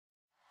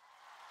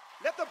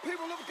Let the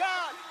people of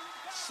God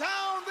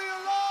sound the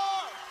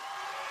alarm.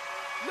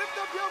 Lift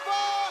up your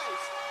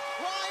voice.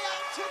 Cry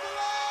out to the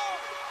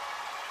Lord.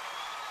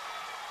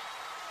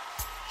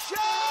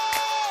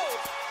 Shout!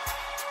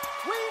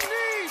 We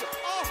need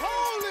a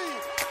holy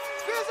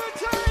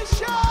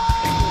visitation!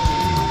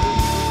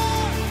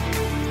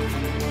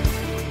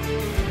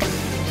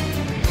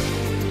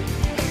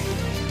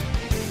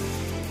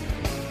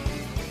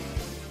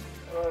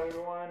 Hello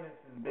everyone, this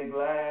is Big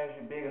Lash,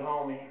 your big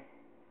homie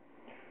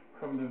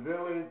from the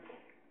Village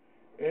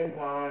End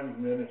Times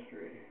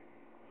Ministry.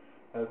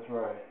 That's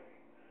right.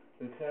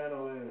 The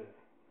channel is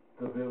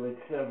The Village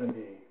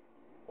 70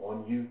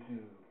 on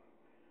YouTube.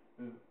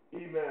 The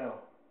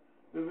email,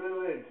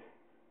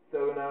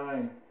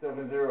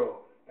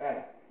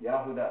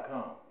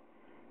 thevillage7970@yahoo.com.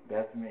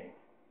 That's me.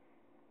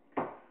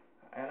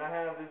 And I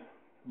have this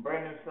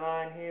brand new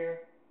sign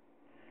here.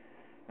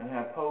 And I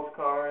have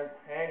postcards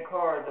and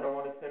cards that I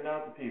want to send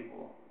out to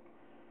people.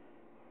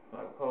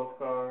 Like a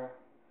postcard.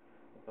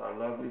 It's our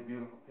lovely,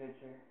 beautiful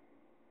picture.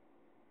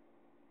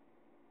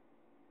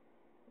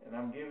 And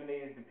I'm giving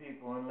these to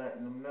people and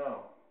letting them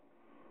know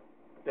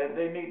that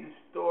they need to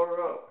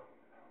store up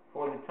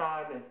for the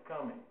time that's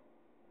coming.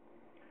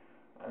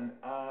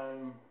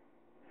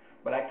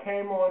 But I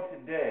came on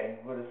today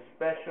with a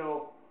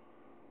special,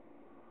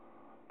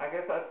 I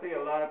guess I see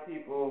a lot of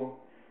people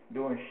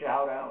doing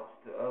shout outs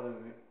to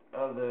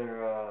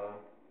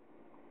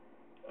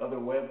other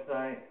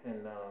websites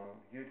and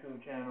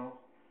YouTube channels,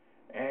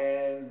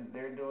 and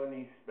they're doing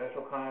these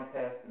special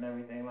contests and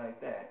everything like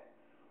that.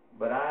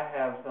 But I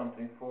have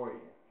something for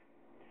you.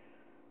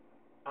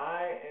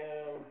 I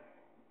am,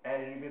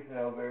 as you can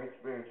tell, very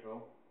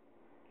spiritual.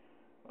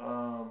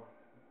 I'm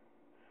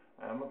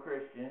a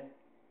Christian,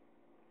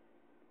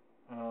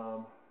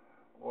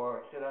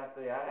 or should I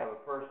say I have a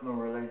personal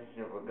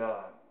relationship with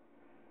God.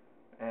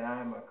 And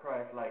I am a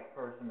Christ-like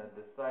person, a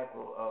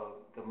disciple of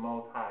the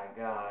Most High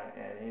God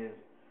and His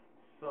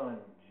Son,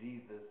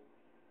 Jesus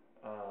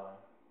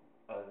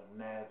of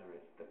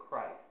Nazareth, the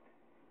Christ.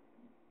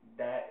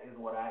 That is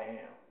what I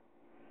am.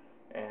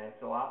 And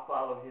so I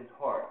follow His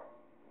heart.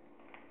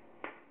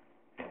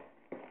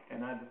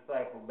 And I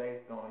disciple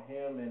based on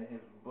Him and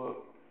His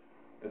book,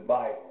 the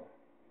Bible.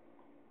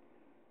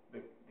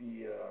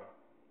 The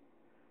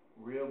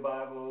real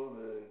Bible,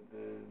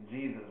 the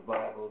Jesus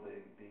Bible, the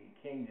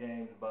King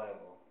James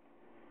Bible.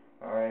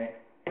 Alright?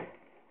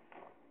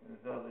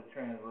 There's other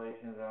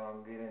translations, I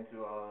don't get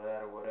into all of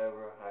that or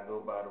whatever. I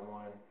go by the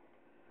one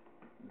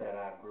that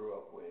I grew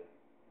up with.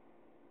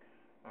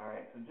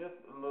 Alright, so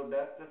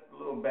that's just a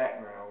little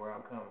background where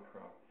I'm coming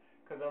from.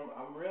 Because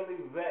I'm really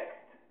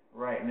vexed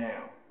right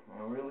now.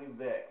 I'm really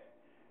vexed.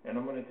 And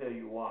I'm going to tell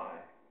you why.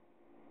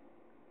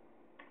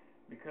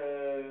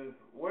 Because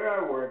where I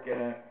work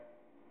at,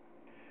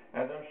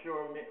 as I'm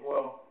sure,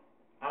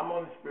 I'm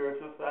on the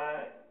spiritual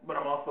side, but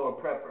I'm also a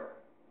prepper.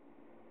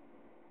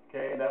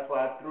 Okay, that's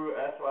why I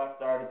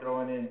started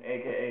throwing in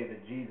AKA the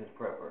Jesus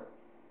Prepper.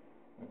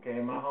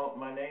 Okay,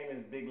 my name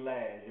is Big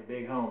Laz, your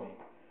big homie,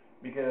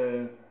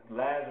 because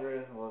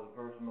Lazarus was a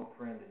personal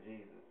friend of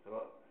Jesus.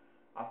 So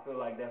I feel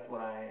like that's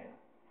what I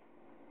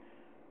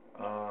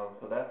am.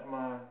 So that's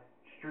my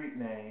street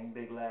name,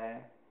 Big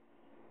Laz.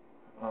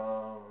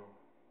 Call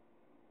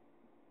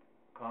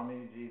me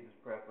the Jesus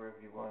Prepper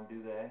if you want to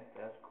do that.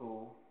 That's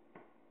cool.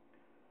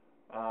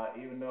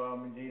 Even though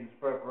I'm a Jesus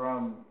Prepper,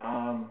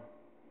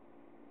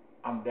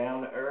 I'm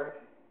down to earth.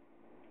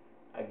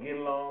 I get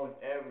along with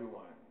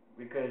everyone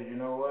because you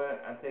know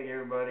what? I take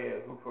everybody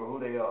for who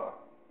they are.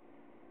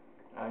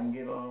 I can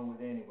get along with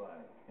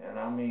anybody, and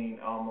I mean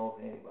almost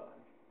anybody.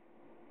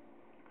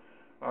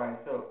 All right,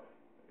 so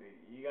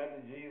you got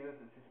the Jesus,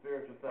 it's the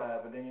spiritual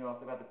side, but then you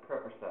also got the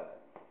prepper side.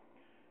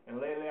 And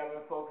lately I've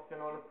been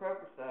focusing on the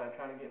prepper side,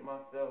 trying to get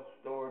myself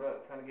stored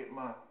up, trying to get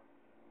my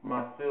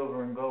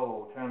silver and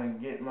gold, trying to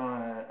get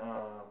my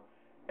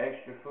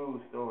extra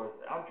food stores.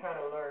 I'm trying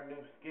to learn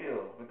new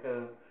skills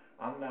because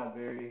I'm not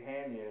very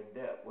handy or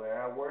adept. Where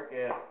I work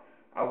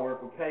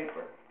with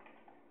paper.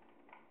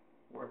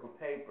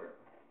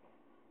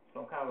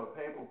 Some kind of a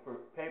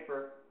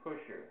paper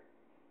pusher.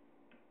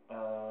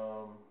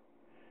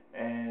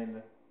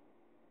 And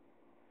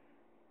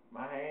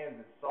my hands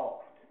are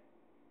soft.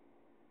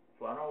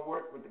 So I don't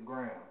work with the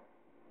ground.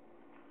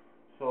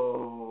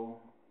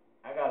 So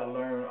I got to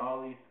learn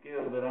all these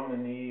skills that I'm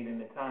going to need in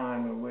the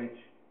time in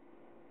which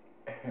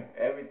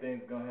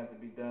everything's going to have to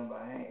be done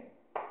by hand.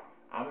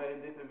 I'm at a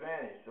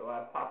disadvantage, so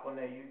I pop on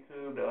that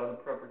YouTube, the other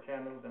prepper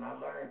channels, and I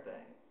learn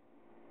things.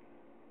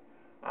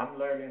 I'm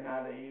learning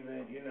how to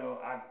even,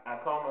 I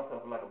call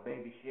myself like a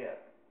baby chef.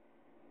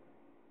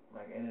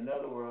 Like in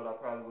another world, I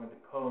probably went to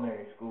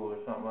culinary school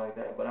or something like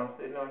that, but I'm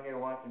sitting on here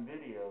watching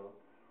videos.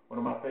 One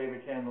of my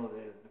favorite channels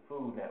is the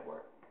Food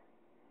Network.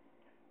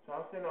 So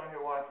I'm sitting on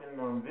here watching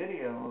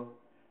videos,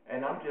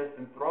 and I'm just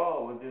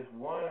enthralled with this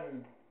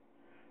one.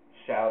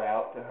 Shout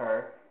out to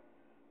her,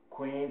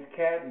 Queen's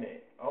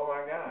Cabinet. Oh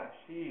my gosh,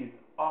 she's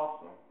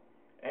awesome.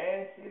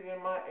 And she's in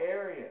my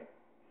area.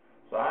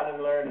 So I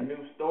done learned a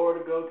new store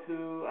to go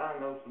to. I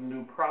don't know, some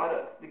new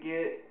products to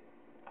get.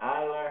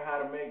 I learned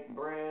how to make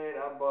bread.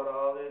 I bought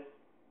all this,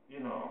 you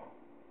know,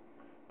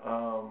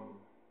 um,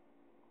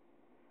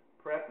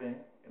 prepping,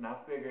 and I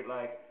figured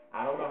like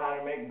I don't know how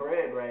to make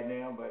bread right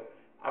now, but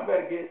I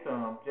better get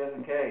some just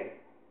in case.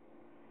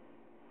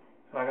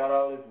 So I got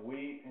all this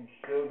wheat and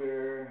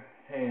sugar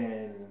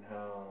and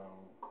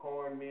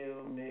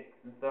cornmeal mix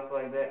and stuff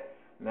like that.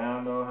 Now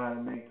I know how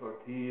to make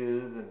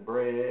tortillas and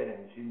bread,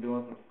 and she's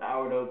doing some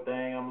sourdough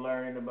thing I'm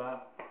learning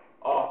about.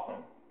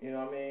 Awesome. You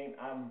know what I mean?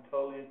 I'm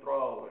totally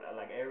enthralled with it.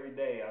 Like every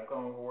day I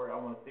come from work, I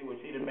want to see what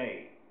she done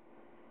made.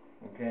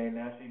 Okay,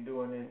 now she's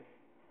doing this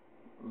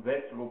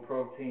vegetable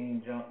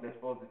protein junk that's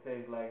supposed to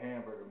taste like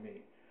hamburger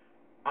meat.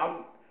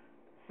 I'm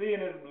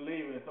seeing is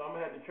believing, so I'm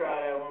gonna have to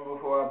try that one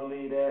before I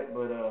believe that.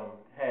 But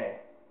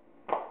hey,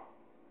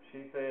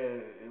 she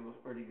said it was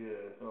pretty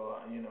good, so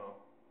you know,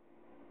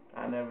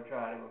 I never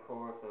tried it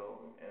before, so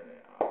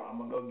I'm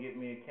gonna go get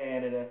me a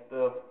can of that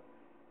stuff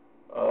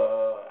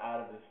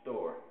out of the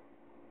store.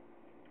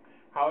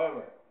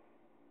 However,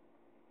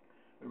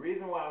 the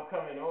reason why I'm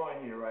coming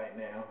on here right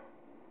now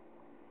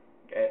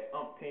at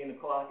umpteen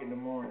o'clock in the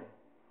morning,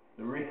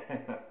 the reason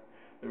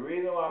the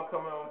reason why I'm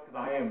coming on is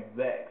because I am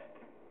vexed.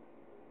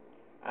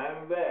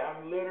 I'm vexed.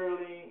 I'm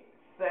literally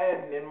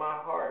saddened in my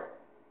heart.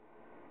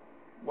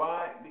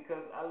 Why?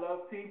 Because I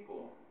love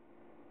people.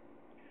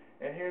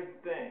 And here's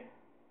the thing.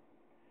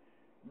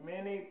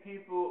 Many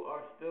people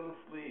are still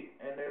asleep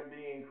and they're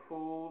being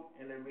fooled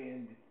and they're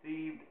being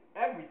deceived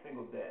every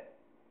single day.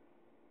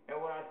 And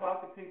when I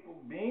talk to people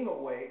being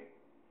awake,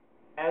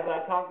 as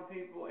I talk to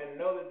people and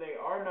know that they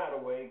are not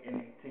awake,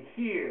 and to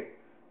hear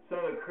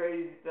some of the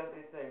crazy stuff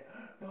they say,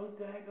 those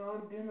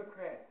daggone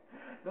Democrats,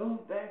 those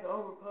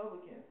daggone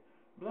Republicans,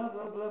 blah,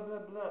 blah, blah,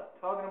 blah, blah,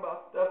 talking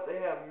about stuff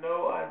they have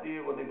no idea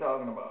what they're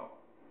talking about.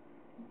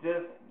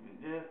 Just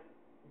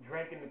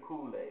drinking the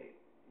Kool-Aid.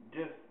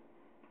 Just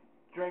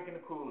drinking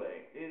the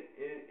Kool-Aid.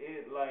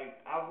 It like,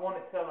 I want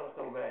to tell them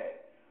so bad.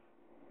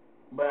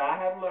 But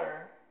I have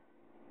learned,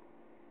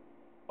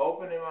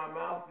 opening my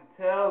mouth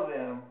to tell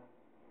them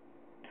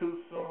too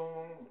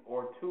soon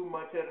or too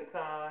much at a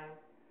time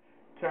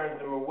turns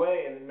them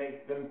away and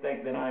makes them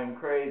think that I am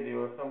crazy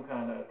or some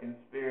kind of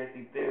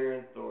conspiracy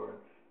theorist or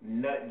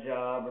nut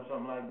job or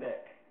something like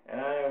that. And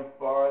I am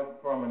far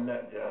from a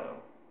nut job.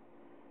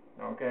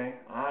 Okay?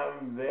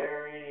 I'm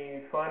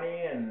very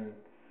funny and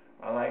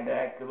I like to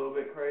act a little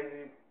bit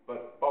crazy,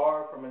 but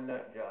far from a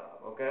nut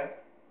job. Okay?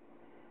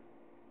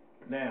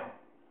 Now,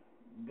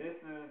 this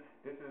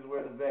is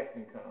where the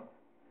vexing comes.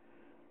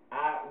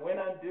 When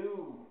I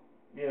do,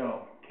 you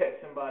know, catch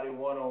somebody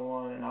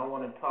one-on-one and I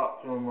want to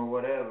talk to them or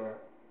whatever,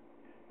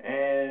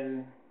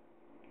 and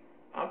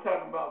I'm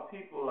talking about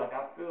people like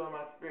I feel in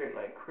my spirit,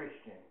 like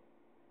Christian.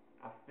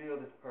 I feel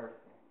this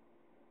person.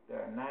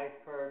 They're a nice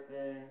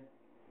person,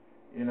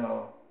 you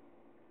know.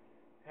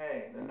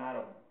 Hey, they're not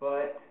a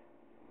butt.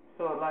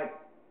 So, like,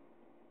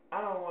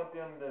 I don't want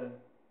them to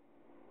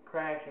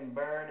crash and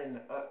burn in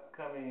the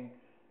upcoming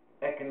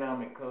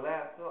economic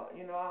collapse. So,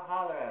 you know, I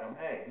holler at them,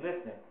 hey,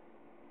 listen,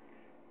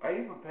 are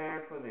you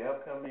prepared for the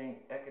upcoming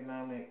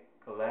economic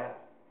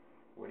collapse?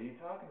 What are you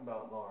talking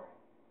about, Lauren?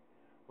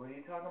 What are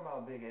you talking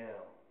about, Big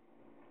L?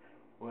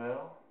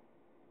 Well,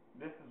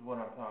 this is what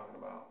I'm talking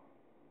about.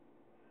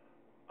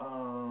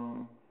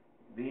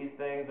 These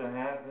things are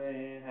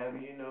happening. Have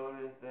you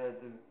noticed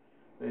that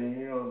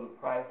the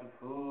price of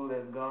food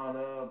has gone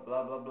up?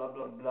 Blah blah blah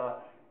blah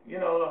blah. You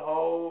know, the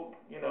whole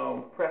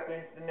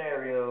prepping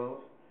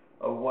scenarios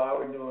of why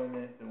we're doing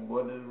this and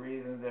what are the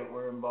reasons that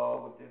we're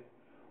involved with this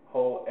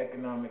whole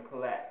economic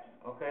collapse.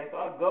 Okay, so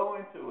I go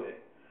into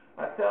it.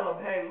 I tell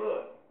them, hey,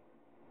 look,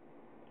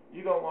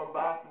 you're gonna want to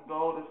buy some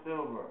gold or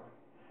silver.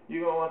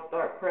 You're gonna want to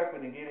start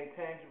prepping and getting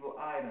tangible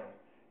items.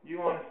 You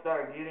want to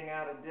start getting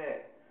out of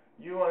debt.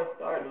 You want to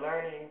start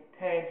learning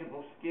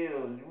tangible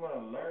skills. You want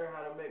to learn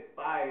how to make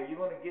fire. You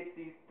want to get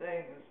these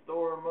things and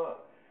store them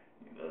up.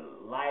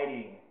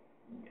 Lighting,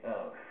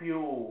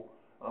 fuel,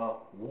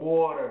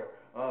 water,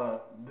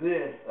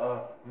 this,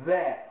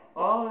 that,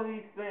 all of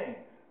these things.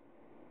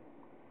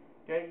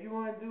 Okay, you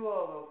want to do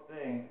all those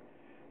things.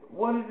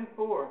 What is it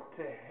for?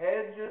 To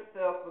hedge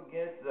yourself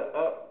against the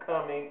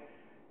upcoming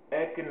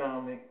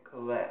economic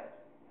collapse.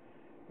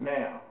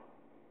 Now,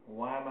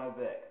 why am I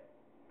vexed?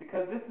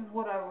 Because this is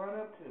what I run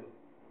up to.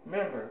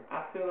 Remember,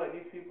 I feel like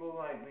these people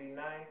like be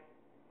nice.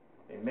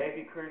 They may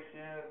be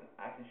Christians.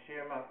 I can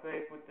share my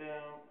faith with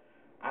them.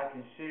 I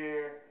can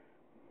share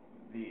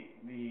the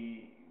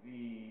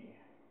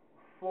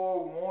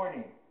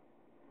forewarning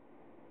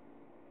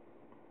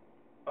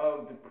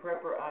of the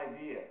prepper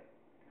idea.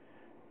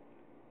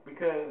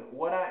 Because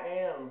what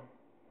I am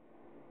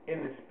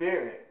in the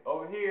spirit,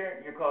 over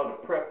here you're called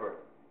a prepper.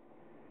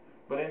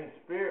 But in the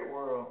spirit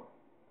world,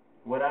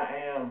 what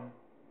I am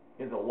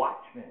is a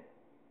watchman.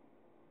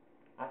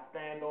 I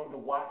stand on the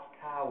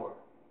watchtower.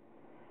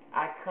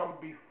 I come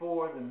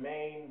before the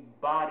main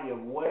body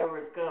of whatever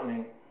is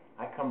coming.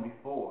 I come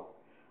before.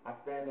 I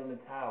stand on the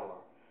tower.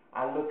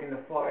 I look in the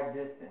far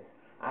distance.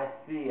 I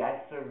see. I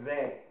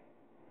survey.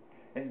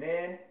 And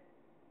then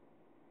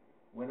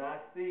when I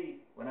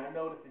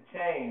notice a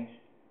change,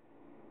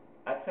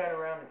 I turn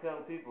around and tell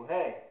the people,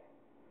 hey,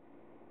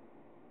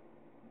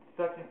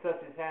 such and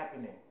such is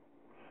happening.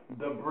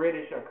 The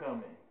British are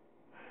coming.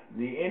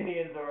 The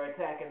Indians are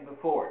attacking the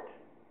fort.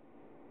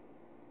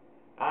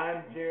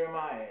 I'm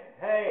Jeremiah.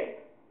 Hey,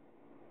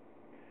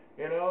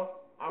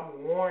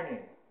 I'm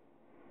warning.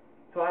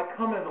 So I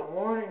come as a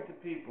warning to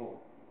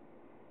people.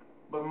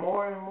 But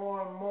more and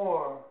more and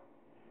more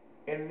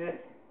in this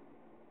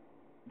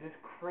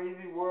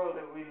crazy world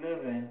that we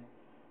live in,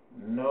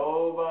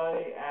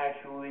 nobody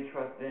actually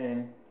trusts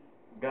in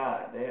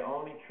God. They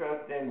only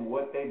trust in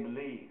what they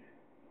believe.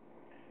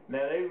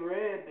 Now, they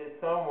read this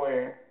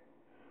somewhere.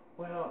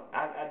 Well,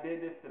 I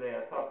did this today.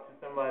 I talked to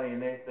somebody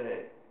and they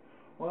said,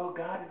 well,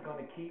 God is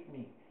going to keep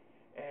me.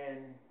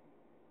 And,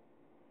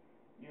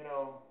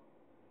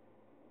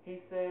 He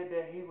said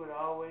that He would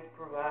always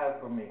provide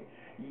for me.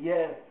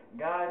 Yes,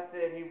 God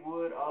said He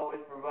would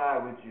always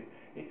provide with you.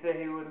 He said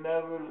He would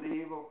never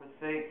leave or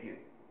forsake you.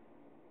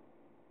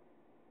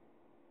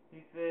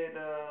 He said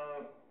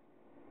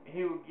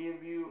He would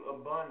give you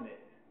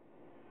abundance.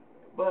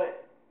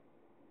 But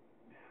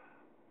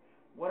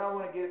what I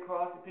want to get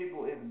across to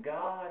people is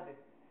God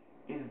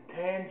is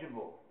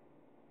tangible.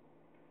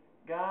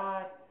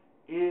 God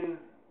is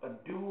a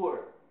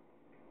doer.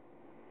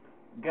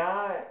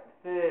 God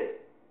said,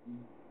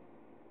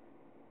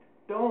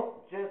 don't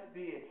just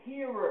be a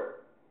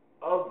hearer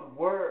of the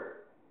word.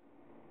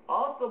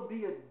 Also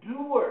be a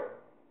doer.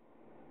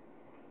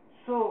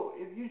 So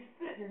if you're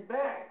sitting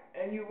back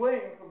and you're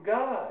waiting for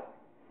God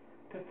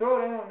to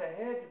throw down the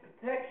hedge of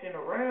protection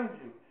around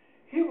you,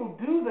 He will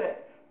do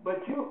that.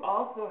 But you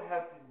also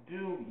have to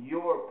do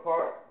your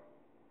part.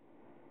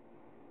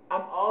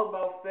 I'm all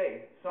about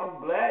faith. So I'm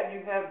glad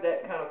you have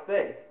that kind of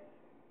faith.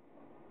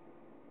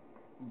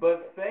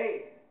 But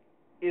faith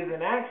is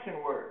an action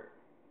word.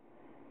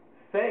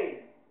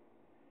 Faith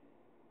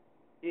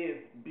is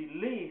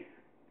belief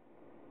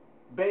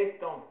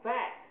based on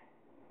fact.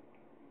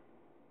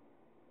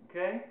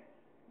 Okay?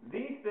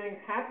 These things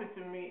happen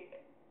to me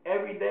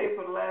every day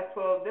for the last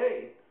 12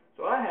 days.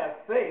 So I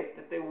have faith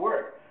that they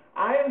work.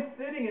 I am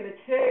sitting in a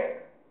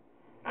chair.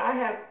 I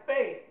have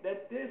faith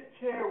that this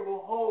chair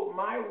will hold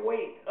my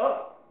weight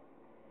up.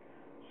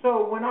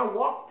 So when I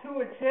walk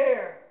to a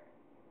chair,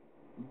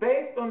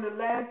 based on the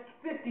last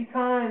 50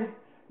 times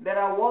that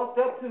I walked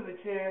up to the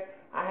chair,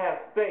 I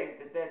have faith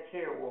that that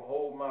chair will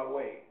hold my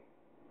weight.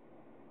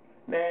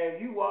 Now,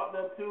 if you walked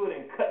up to it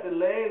and cut the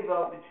legs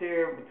off the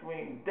chair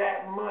between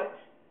that much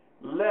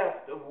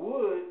left of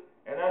wood,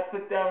 and I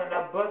sit down and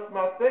I bust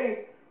my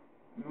butt,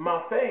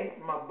 my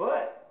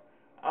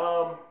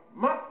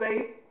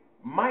faith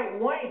might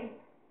wane.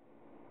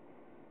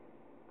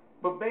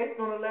 But based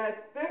on the last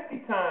 50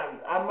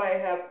 times, I might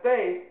have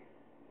faith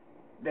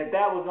that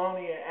was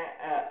only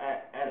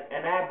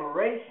an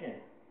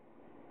aberration.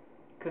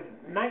 Because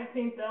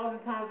 19,000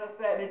 times I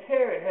sat in a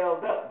chair, it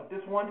held up. But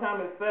this one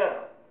time it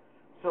fell.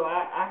 So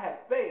I have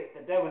faith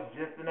that was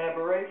just an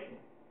aberration.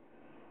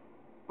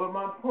 But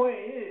my point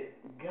is,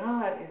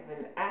 God is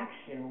an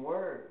action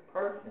word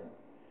person.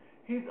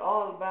 He's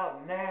all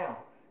about now.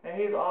 And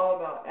He's all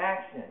about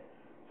action.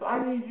 So I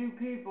need you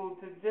people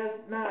to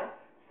just not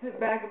sit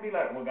back and be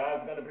like, well,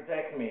 God's going to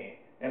protect me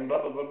and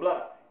blah, blah, blah,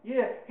 blah.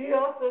 Yeah, He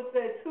also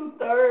said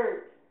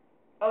 2/3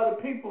 of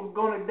the people is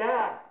going to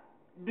die.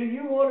 Do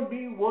you want to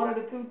be one of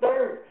the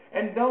 2/3?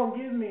 And don't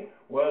give me,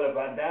 well, if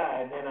I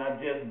die, then I'll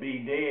just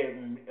be dead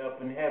and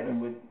up in heaven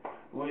with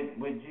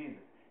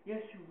Jesus.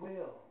 Yes, you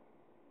will.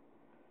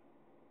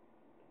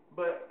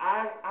 But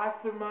I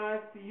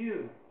surmise to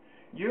you,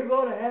 you'll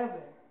go to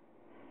heaven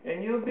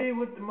and you'll be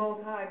with the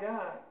Most High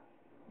God.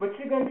 But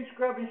you're going to be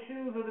scrubbing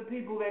shoes of the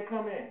people that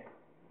come in.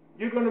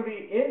 You're going to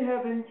be in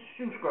heaven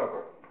shoe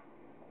scrubber.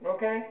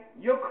 Okay?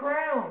 Your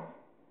crown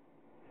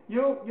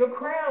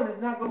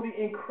is not going to be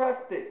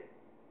encrusted.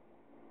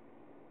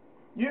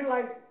 You're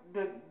like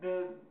the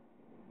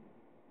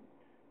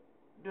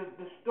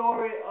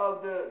story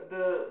of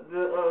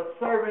the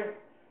servant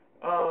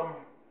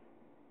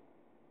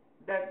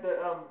that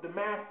the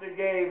master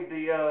gave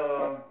the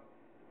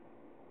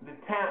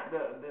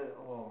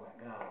oh my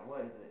God,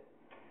 what is it?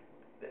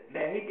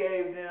 That he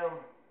gave them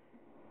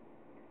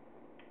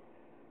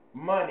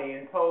money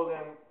and told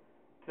them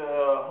to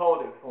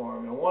hold it for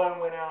him. And one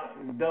went out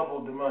and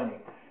doubled the money.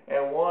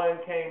 And one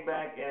came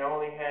back and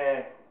only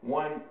had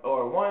one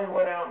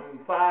went out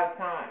and 5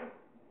 times,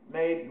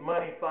 made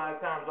money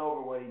 5 times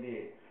over what he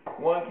did.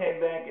 One came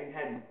back and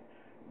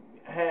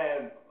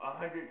had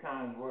 100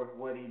 times worth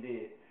what he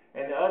did.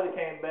 And the other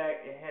came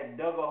back and had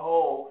dug a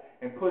hole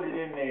and put it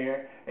in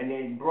there and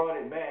then brought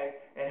it back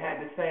and had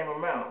the same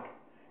amount.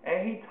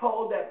 And he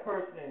told that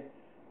person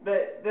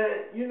that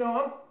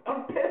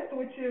I'm pissed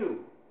with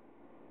you.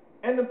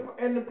 And the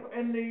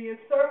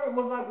servant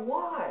was like,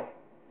 why?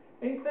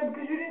 And he said,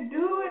 because you didn't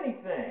do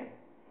anything.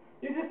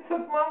 You just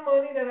took my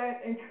money that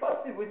I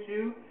entrusted with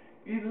you.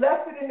 You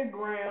left it in the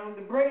ground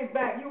to bring it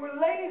back. You were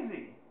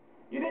lazy.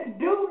 You didn't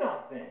do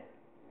nothing.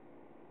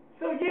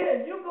 So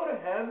yeah, you go to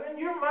heaven.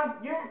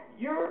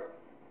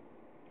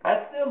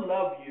 I still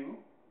love you.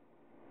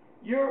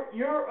 You're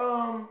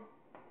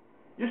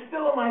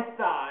still on my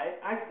side.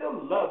 I still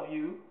love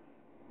you,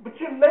 but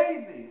you're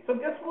lazy. So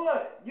guess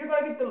what? You're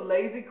gonna get the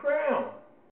lazy crown.